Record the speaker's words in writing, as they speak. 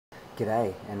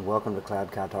G'day and welcome to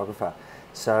Cloud Cartographer.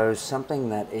 So something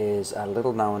that is a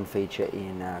little known feature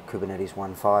in Kubernetes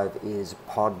 1.5 is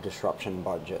pod disruption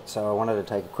budget. So I wanted to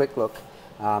take a quick look,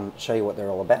 show you what they're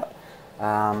all about,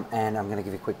 and I'm going to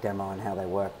give you a quick demo on how they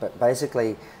work. But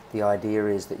basically the idea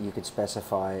is that you could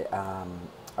specify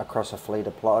across a fleet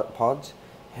of pods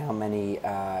how many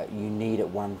you need at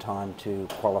one time to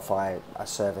qualify a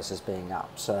service as being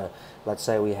up. So let's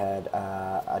say we had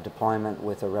a deployment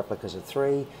with a replicas of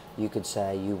 3. You could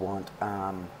say you want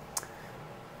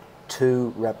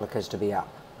 2 replicas to be up.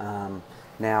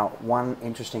 Now, one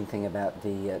interesting thing about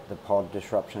the pod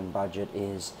disruption budget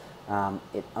is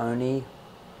the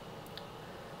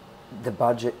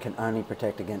budget can only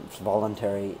protect against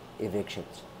voluntary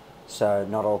evictions. So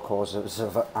not all causes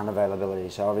of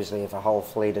unavailability. So obviously if a whole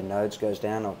fleet of nodes goes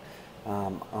down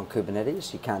on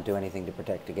Kubernetes, you can't do anything to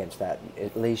protect against that,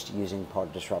 at least using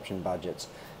pod disruption budgets.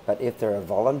 But if there are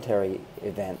voluntary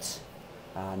events,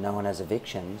 known as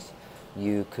evictions,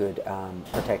 you could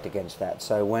protect against that.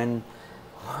 So when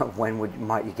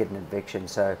might you get an eviction?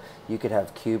 So you could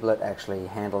have kubelet actually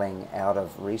handling out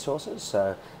of resources.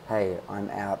 So hey, I'm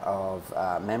out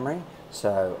of memory,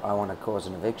 so I want to cause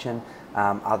an eviction.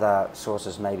 Other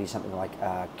sources may be something like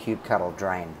kubectl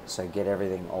drain, so get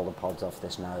everything, all the pods off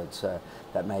this node. So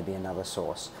that may be another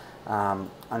source.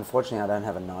 Unfortunately, I don't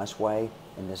have a nice way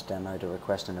in this demo to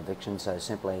request an eviction, so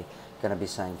simply going to be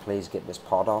saying please get this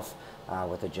pod off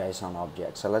with a JSON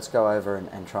object. So let's go over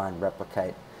and try and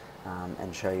replicate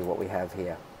and show you what we have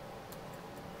here.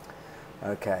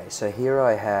 Okay, so here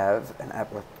I have an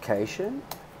application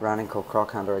running called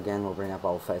Croc Hunter. Again, we'll bring up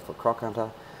old faithful Croc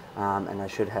Hunter, and I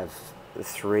should have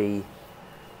 3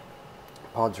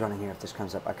 pods running here if this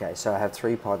comes up. Okay, so I have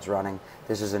 3 pods running.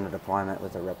 This is in a deployment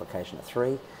with a replication of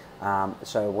 3.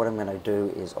 So what I'm going to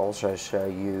do is also show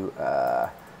you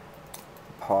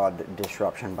pod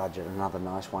disruption budget, another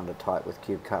nice one to type with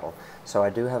kubectl. So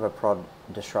I do have a pod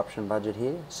disruption budget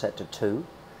here set to 2.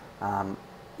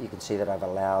 You can see that I've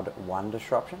allowed 1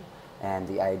 disruption, and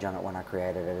the age on it when I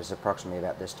created it is approximately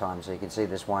about this time. So you can see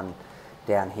this one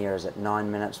down here is at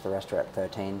 9 minutes, the rest are at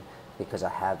 13 because I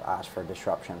have asked for a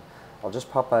disruption. I'll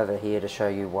just pop over here to show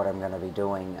you what I'm going to be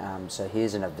doing. So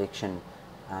here's an eviction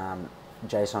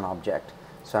JSON object.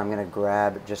 So I'm going to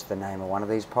grab just the name of one of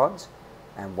these pods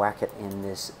and whack it in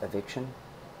this eviction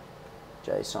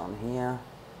JSON here,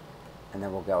 and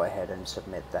then we'll go ahead and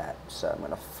submit that. So I'm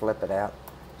going to flip it out.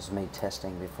 This is me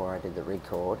testing before I did the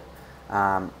record.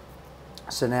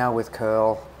 So now with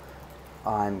curl,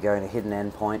 I'm going to hit an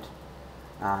endpoint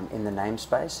in the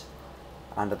namespace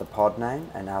under the pod name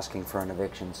and asking for an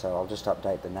eviction. So I'll just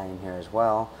update the name here as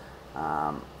well.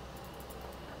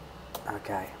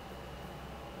 Okay.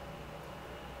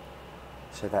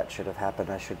 So that should have happened.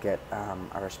 I should get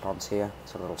a response here.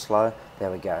 It's a little slow.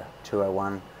 There we go.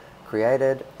 201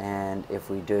 created, and if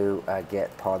we do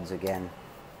get pods again,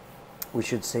 we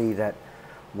should see that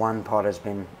 1 pod has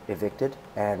been evicted,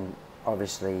 and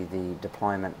obviously the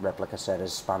deployment replica set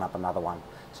has spun up another one.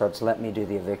 So it's let me do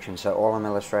the eviction. So all I'm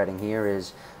illustrating here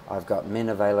is I've got min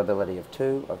availability of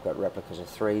 2, I've got replicas of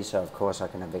 3, so of course I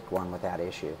can evict 1 without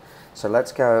issue. So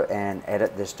let's go and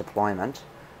edit this deployment,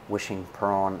 wishing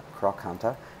prawn Croc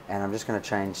Hunter, and I'm just going to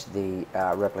change the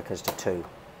replicas to 2.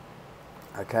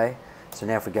 Okay, so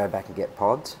now if we go back and get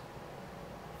pods,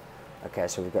 okay,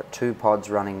 so we've got 2 pods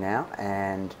running now,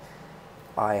 and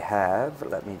I have,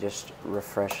 let me just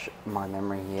refresh my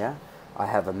memory here, I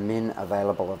have a min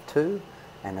available of 2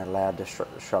 and allowed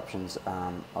disruptions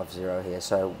of 0 here.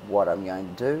 So what I'm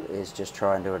going to do is just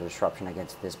try and do a disruption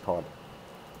against this pod.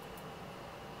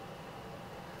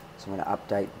 So I'm going to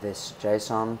update this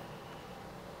JSON.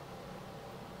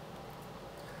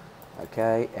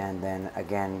 Okay, and then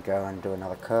again go and do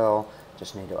another curl.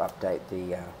 Just need to update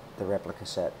the replica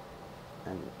set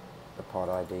and the pod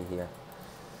ID here.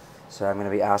 So I'm going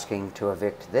to be asking to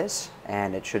evict this,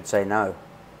 and it should say no.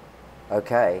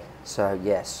 Okay, so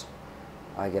yes,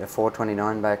 I get a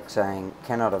 429 back saying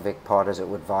cannot evict pod as it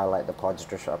would violate the pod's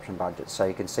disruption budget. So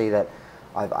you can see that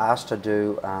I've asked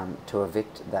to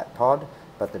evict that pod,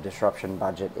 but the disruption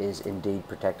budget is indeed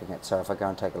protecting it. So if I go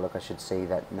and take a look, I should see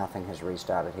that nothing has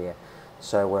restarted here.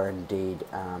 So we're indeed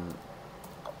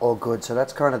all good. So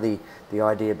that's kind of the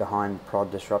idea behind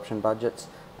pod disruption budgets.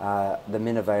 The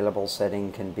min available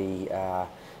setting can be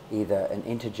either an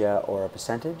integer or a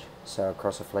percentage. So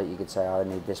across a fleet you could say I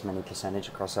need this many percentage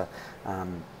across a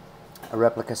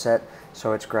replica set.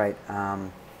 So it's great.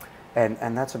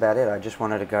 And that's about it. I just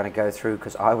wanted to kind of go through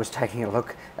because I was taking a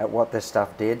look at what this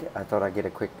stuff did. I thought I'd get a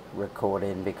quick record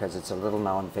in because it's a little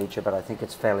known feature, but I think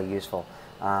it's fairly useful.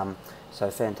 So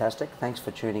fantastic. Thanks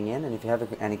for tuning in. And if you have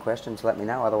any questions, let me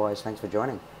know. Otherwise, thanks for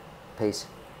joining. Peace.